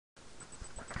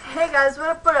Hey guys, what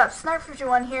up?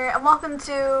 Snark51 here, and welcome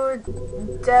to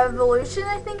Devolution,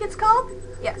 I think it's called?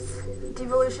 Yes.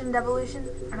 Devolution,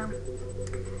 I don't know.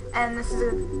 And this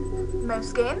is a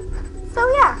mouse game. So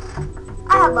yeah,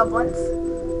 I have loved ones.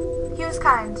 He was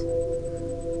kind.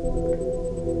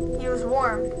 He was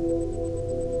warm.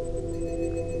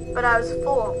 But I was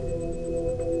full.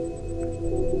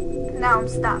 Now I'm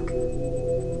stuck.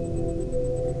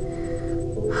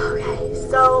 Okay,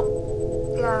 so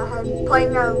yeah, I'm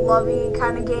playing a lovey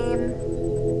kind of game,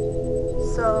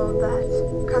 so that,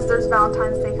 because there's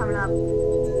Valentine's Day coming up,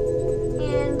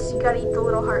 and you gotta eat the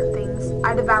little heart things.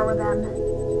 I devour them.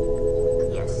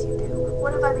 Yes, you do.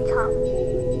 What have I become?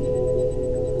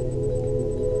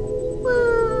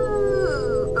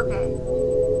 Woo! Okay.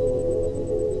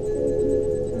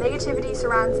 Negativity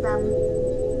surrounds them.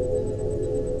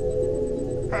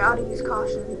 I ought to use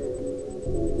caution.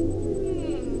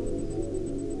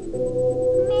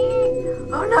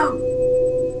 Oh no!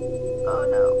 Oh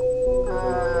no.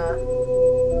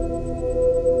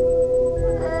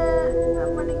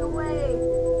 I'm running away.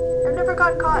 I've never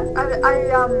gotten caught. I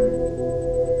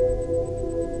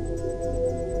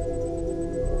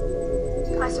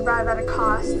survived at a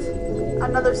cost.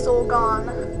 Another soul gone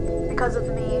because of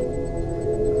me.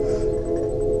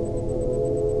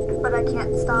 But I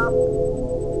can't stop.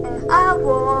 And I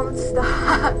won't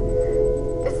stop.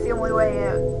 It's the only way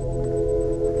out.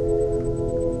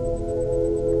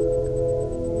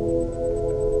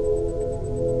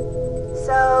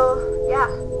 So, yeah.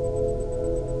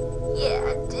 Yeah,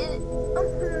 I did it.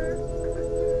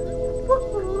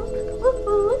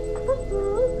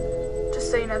 Just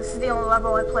so you know, this is the only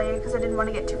level I played because I didn't want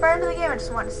to get too far into the game. I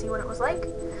just wanted to see what it was like.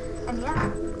 And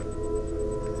yeah,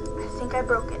 I think I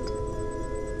broke it.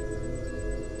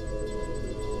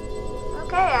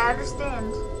 Okay, I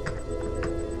understand.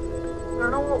 I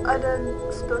don't know what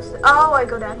I'm supposed to... Oh, I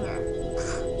go down here.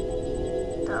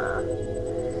 Duh.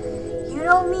 You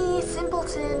know me,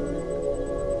 simpleton.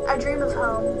 I dream of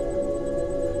home,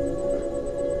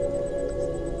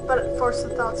 but force the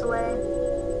thoughts away.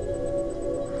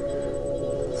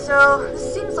 So,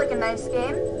 this seems like a nice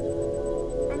game.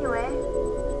 Anyway.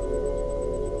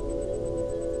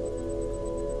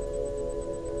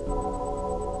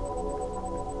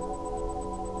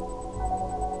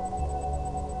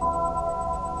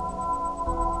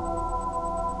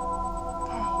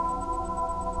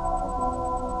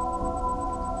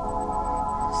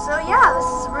 So yeah, this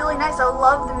is really nice. I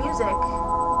love the music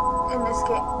in this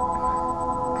game.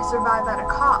 I survived at a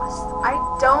cost. I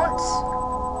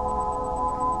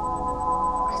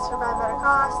survived at a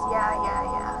cost. Yeah.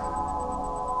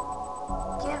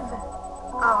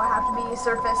 Oh, I have to be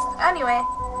surfaced. Anyway.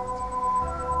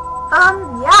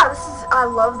 Yeah, I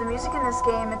love the music in this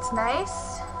game. It's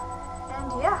nice.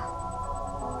 And yeah.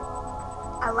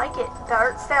 I like it. The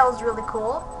art style is really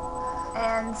cool.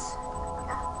 And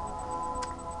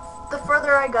the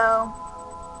further I go,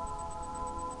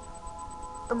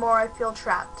 the more I feel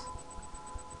trapped.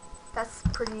 That's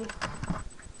pretty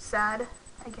sad,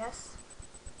 I guess.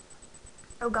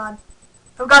 Oh god.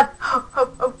 Oh god!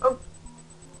 Oh.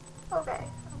 Okay.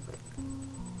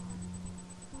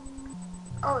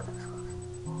 Oh, that was close.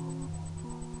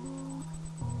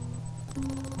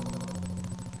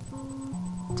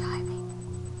 Timing.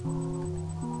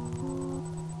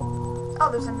 Oh,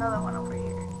 there's another one over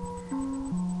here.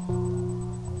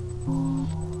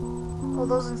 Well,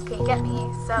 those ones can't get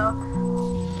me, so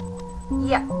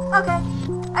yeah, okay,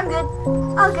 I'm good,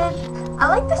 all good. I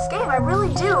like this game, I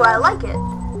really do, I like it.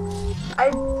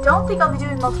 I don't think I'll be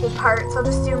doing multiple parts, I'll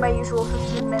just do my usual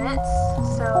 15 minutes,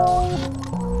 so...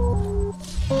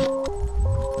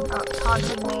 Oh, it's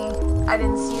haunting me. I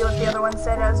didn't see what the other one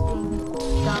said, I was being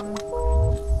dumb.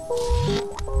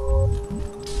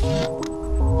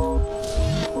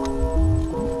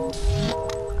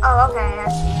 Oh, okay, I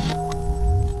see.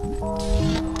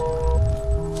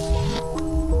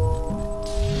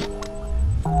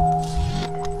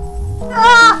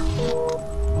 Ah!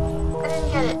 I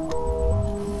didn't get it.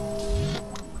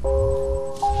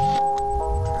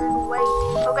 Turn white.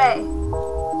 Okay.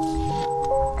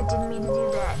 I didn't mean to do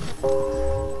that.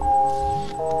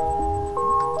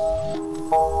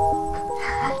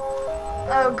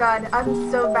 Oh god, I'm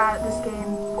so bad at this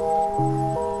game.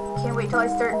 Can't wait till I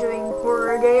start doing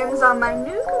horror games on my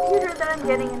new computer that I'm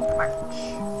getting in March.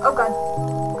 Oh god,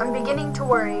 I'm beginning to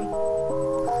worry.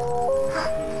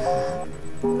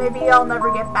 Maybe I'll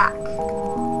never get back.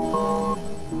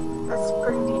 That's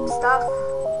pretty deep stuff.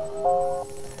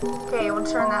 Okay, we'll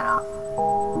turn that off.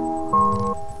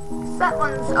 That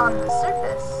one's on the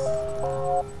surface.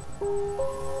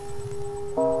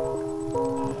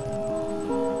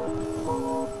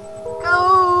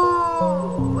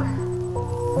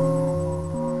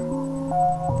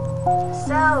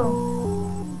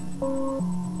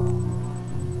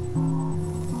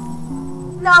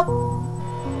 No.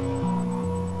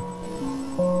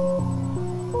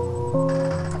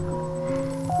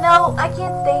 No, I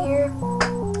can't stay here.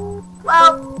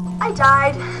 Well, I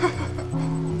died.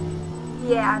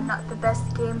 Yeah, I'm not the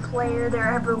best game player there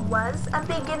ever was. I'm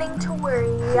beginning to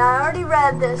worry. I already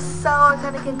read this, so I'm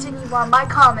gonna continue on my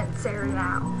commentary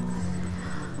now.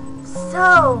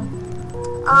 So,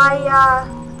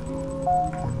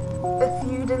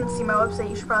 if you didn't see my website,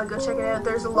 you should probably go check it out.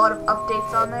 There's a lot of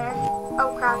updates on there.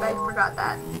 Oh crap, I forgot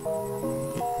that.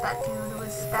 That dude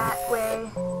was that way.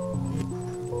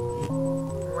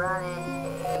 Running.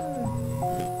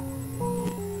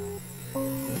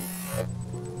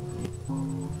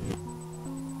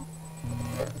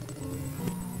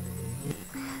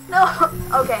 No,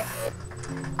 okay.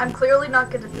 I'm clearly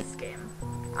not good at this game.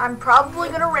 I'm probably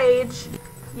gonna rage.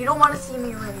 You don't want to see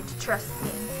me rage, trust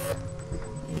me.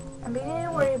 I'm beginning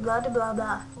to worry, blah, blah, blah,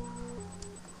 blah.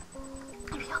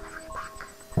 Maybe I'll never get back.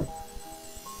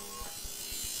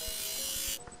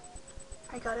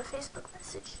 I got a Facebook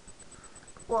message.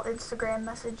 Well, Instagram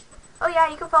message. Oh yeah,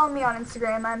 you can follow me on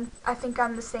Instagram. I think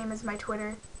I'm the same as my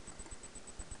Twitter.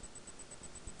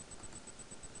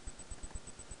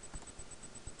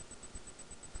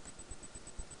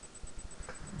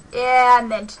 Yeah, I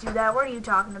meant to do that. What are you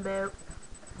talking about?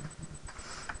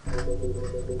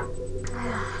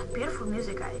 Beautiful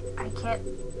music. I can't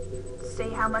say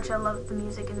how much I love the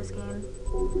music in this game.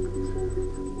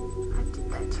 I did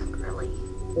that too early.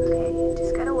 Okay,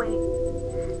 just gotta wait.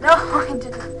 No, I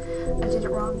did it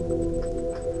wrong.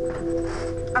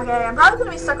 Okay, I'm probably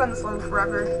gonna be stuck on this level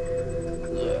forever.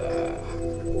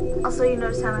 Yeah. Also, you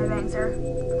notice how my bangs are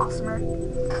awesomer.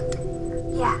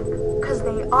 Yeah, because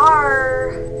they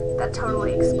are. That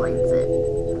totally explains it.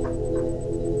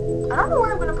 I don't know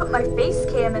where I'm going to put my face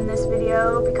cam in this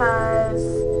video because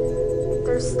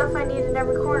there's stuff I need in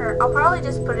every corner. I'll probably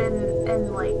just put it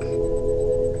in like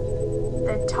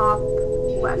the top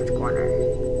left corner.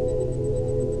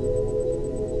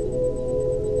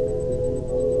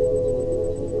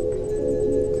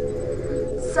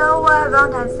 So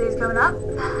Valentine's Day is coming up.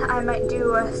 I might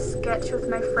do a sketch with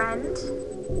my friend.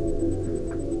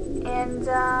 And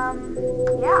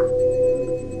yeah.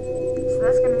 So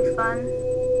that's going to be fun.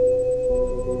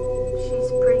 She's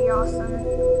pretty awesome.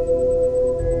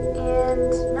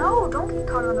 And no, don't get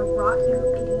caught on a rock, you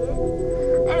idiot.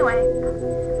 Anyway,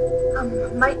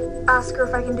 might ask her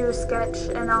if I can do a sketch,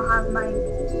 and I'll have my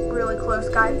really close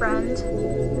guy friend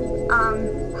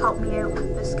help me out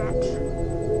with the sketch.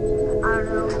 I don't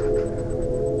know.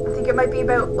 I think it might be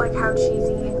about like how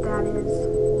cheesy that is.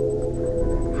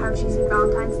 How cheesy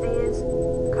Valentine's Day is.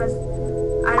 Because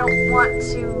I don't want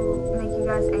to make you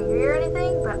guys angry or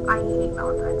anything, but I hate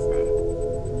Valentine's Day.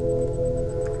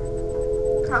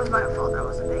 That was my fault, I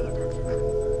wasn't paying attention.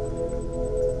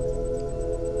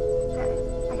 Okay,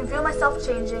 I can feel myself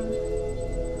changing.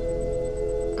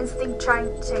 Instinct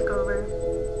trying to take over.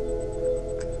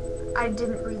 I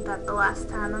didn't read that the last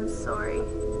time, I'm sorry.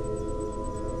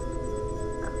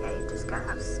 Okay, just gotta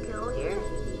have skill here.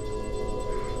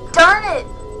 Darn it!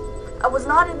 I was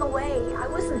not in the way. I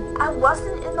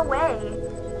wasn't in the way.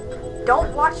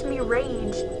 Don't watch me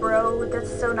rage, bro.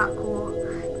 That's so not cool.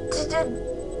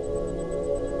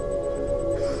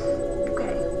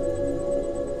 Okay.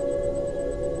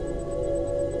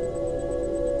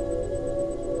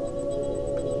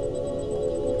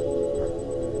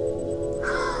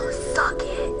 Suck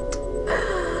it.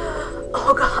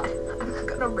 Oh god. I'm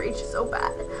gonna rage so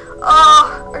bad.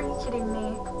 Oh, are you kidding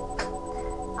me?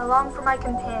 I long for my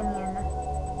companion.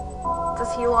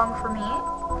 Does he long for me?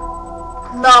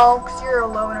 No, because you're a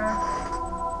loner.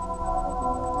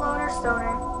 Loner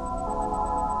stoner.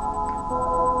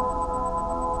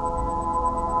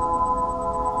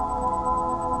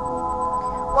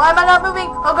 Why am I not moving?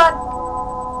 Oh god.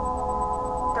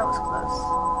 That was close.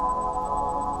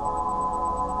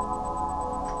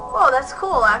 Whoa, that's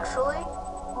cool actually.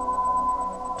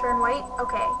 Turn white?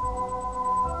 Okay.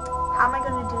 How am I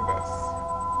going to do this?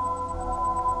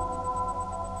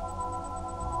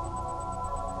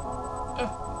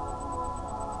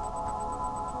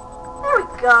 There we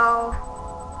go.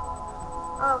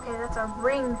 Okay, that's a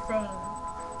ring thing.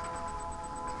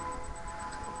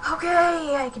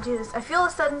 Okay, I can do this. I feel a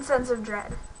sudden sense of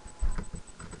dread.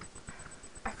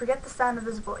 I forget the sound of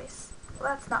his voice. Well,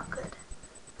 that's not good.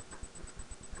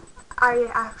 I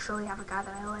actually have a guy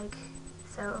that I like,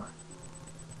 so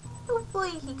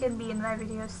hopefully he can be in my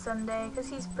videos someday, because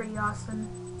he's pretty awesome.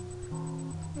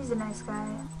 He's a nice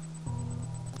guy.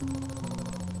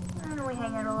 And we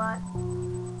hang out a lot.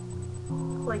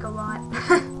 Like a lot.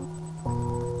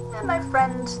 And my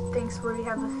friend thinks we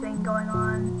have a thing going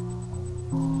on.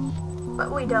 but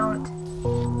we don't.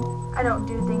 I don't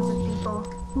do things with people.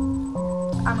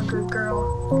 I'm a good girl.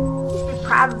 You should be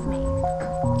proud of me.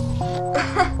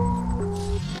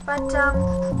 But, I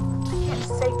can't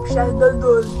say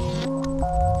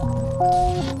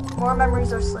more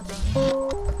memories are slipping.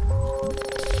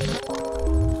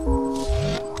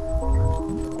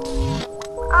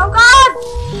 Oh God!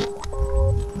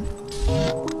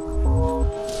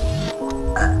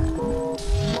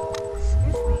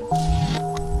 Excuse me.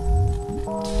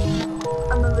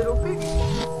 I'm a little fish.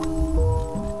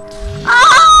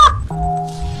 Ah!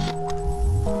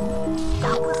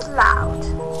 That was loud.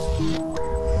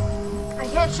 I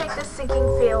can't shake this sinking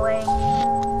feeling.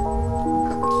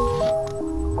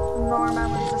 More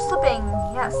memories are slipping.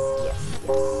 Yes, yes,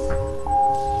 yes.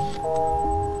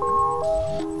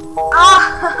 Ah!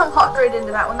 I walked right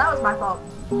into that one. That was my fault.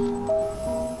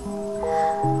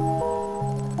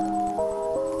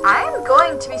 I am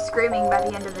going to be screaming by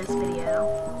the end of this video.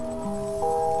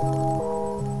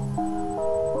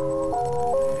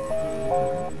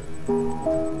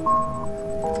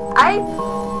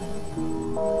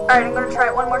 Alright, I'm gonna try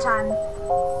it one more time.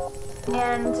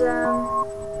 And,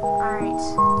 alright.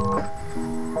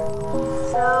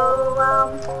 So,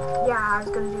 yeah,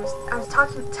 I was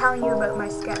telling you about my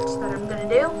sketch that I'm gonna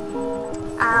do.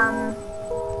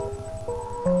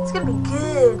 It's gonna be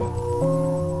good.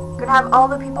 Gonna have all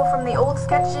the people from the old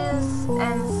sketches,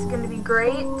 and it's gonna be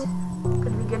great. Gonna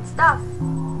be good stuff.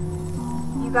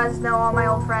 You guys know all my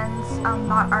old friends.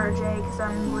 Not RJ, because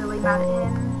I'm really mad at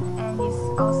him, and he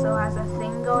also has a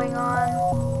thing going on.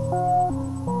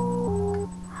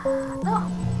 No.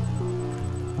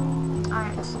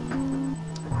 Alright.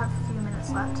 I have a few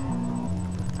minutes left.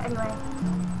 Anyway.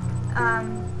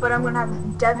 But I'm gonna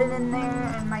have Devin in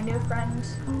there, and my new friend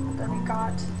that we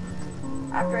got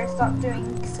after I stopped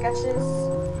doing sketches.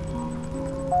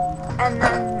 And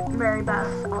then Mary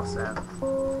Beth also.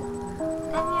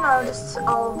 And, you know, just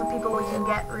all the people we can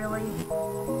get, really,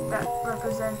 that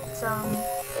represent,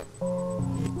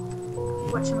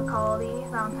 whatchamacallit,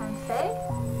 Valentine's Day.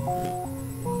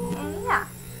 And, yeah.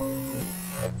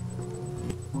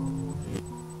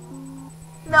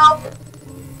 Nope.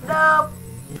 Nope.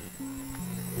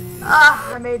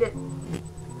 Ah, I made it.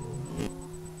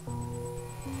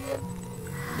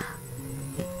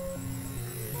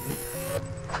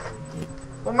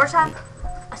 One more time.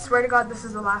 I swear to God, this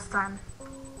is the last time.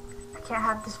 I can't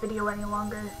have this video any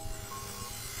longer.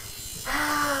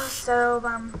 So,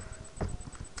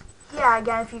 yeah,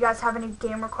 again, if you guys have any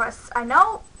game requests, I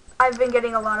know I've been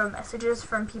getting a lot of messages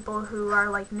from people who are,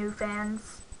 like, new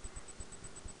fans.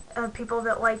 People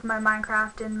that like my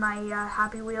Minecraft and my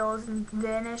Happy Wheels and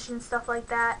Vanish and stuff like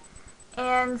that.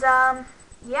 And,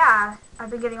 yeah, I've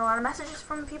been getting a lot of messages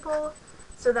from people,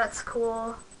 so that's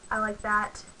cool. I like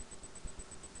that.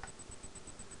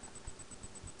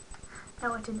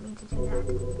 No, I didn't mean to do that.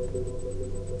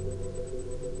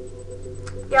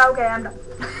 Yeah, okay, I'm done.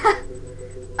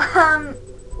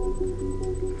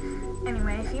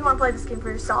 Anyway, if you want to play this game for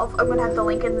yourself, I'm going to have the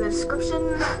link in the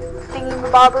description.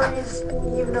 Thingy-bobberies,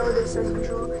 you know this as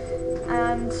usual.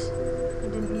 And you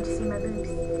didn't need to see my boobs.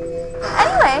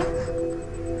 Anyway,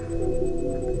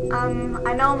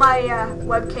 I know my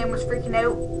webcam was freaking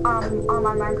out on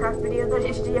my Minecraft video that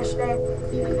I did yesterday.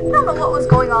 I don't know what was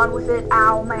going on with it.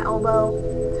 Ow, my elbow.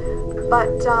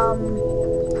 But,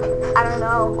 I don't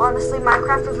know. Honestly,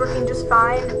 Minecraft was working just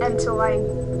fine until I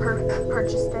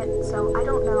purchased it, so I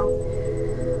don't know.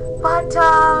 But,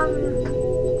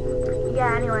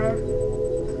 yeah, anyway.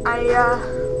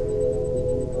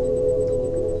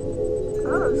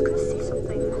 Oh, I was gonna say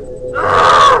something.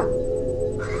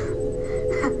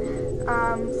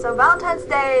 So Valentine's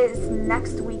Day is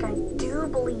next week, I do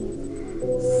believe.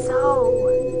 So,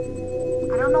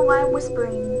 I don't know why I'm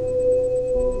whispering.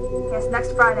 Yes,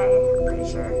 next Friday, I'm pretty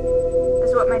sure.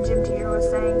 That's what my gym teacher was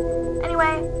saying.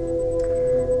 Anyway,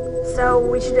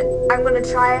 so I'm gonna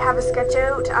try have a sketch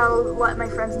out. I'll let my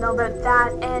friends know about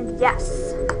that, and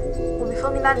yes, we'll be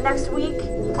filming that next week.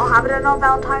 I'll have it on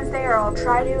Valentine's Day, or I'll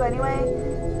try to anyway.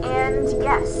 And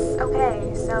yes,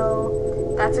 okay,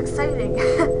 so that's exciting.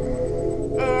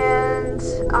 And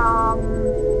I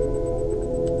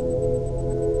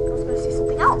was gonna say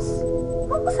something else.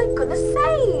 What was I gonna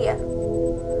say?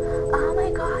 Oh my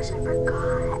gosh, I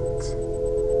forgot.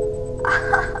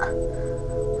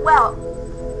 Well,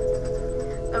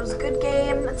 that was a good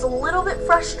game. It's a little bit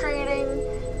frustrating,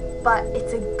 but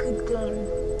it's a good game.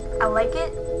 I like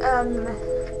it.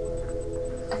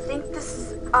 I think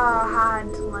this had,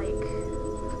 like,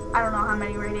 I don't know how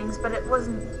many ratings, but it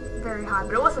wasn't very high,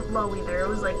 but it wasn't low either. It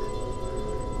was like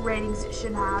ratings it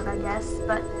should have, I guess.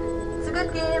 But it's a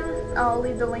good game. I'll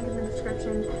leave the link in the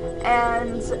description.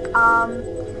 And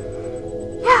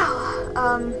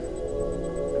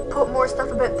put more stuff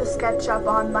about the sketch up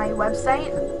on my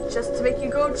website, just to make you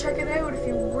go check it out. If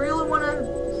you really want to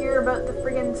hear about the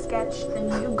friggin' sketch, then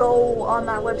you go on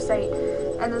that website.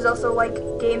 And there's also like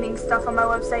gaming stuff on my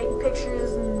website, and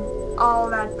pictures and all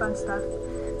that fun stuff,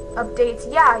 updates.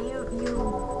 Yeah, you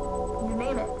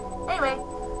name it. Anyway,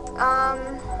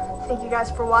 thank you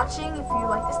guys for watching. If you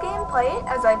like this game, play it,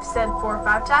 as I've said 4 or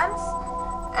 5 times.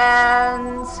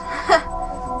 And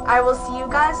I will see you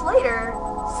guys later.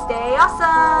 Stay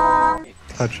awesome!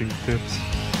 Touching tips.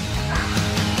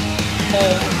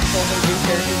 Full new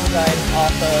character design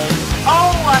off of...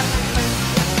 Oh!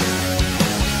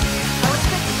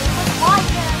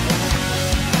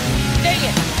 Dang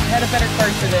it! I had a better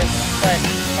card for this, but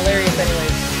hilarious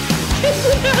anyways.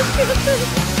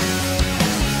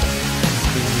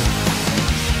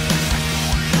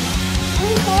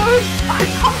 Oh Lord! I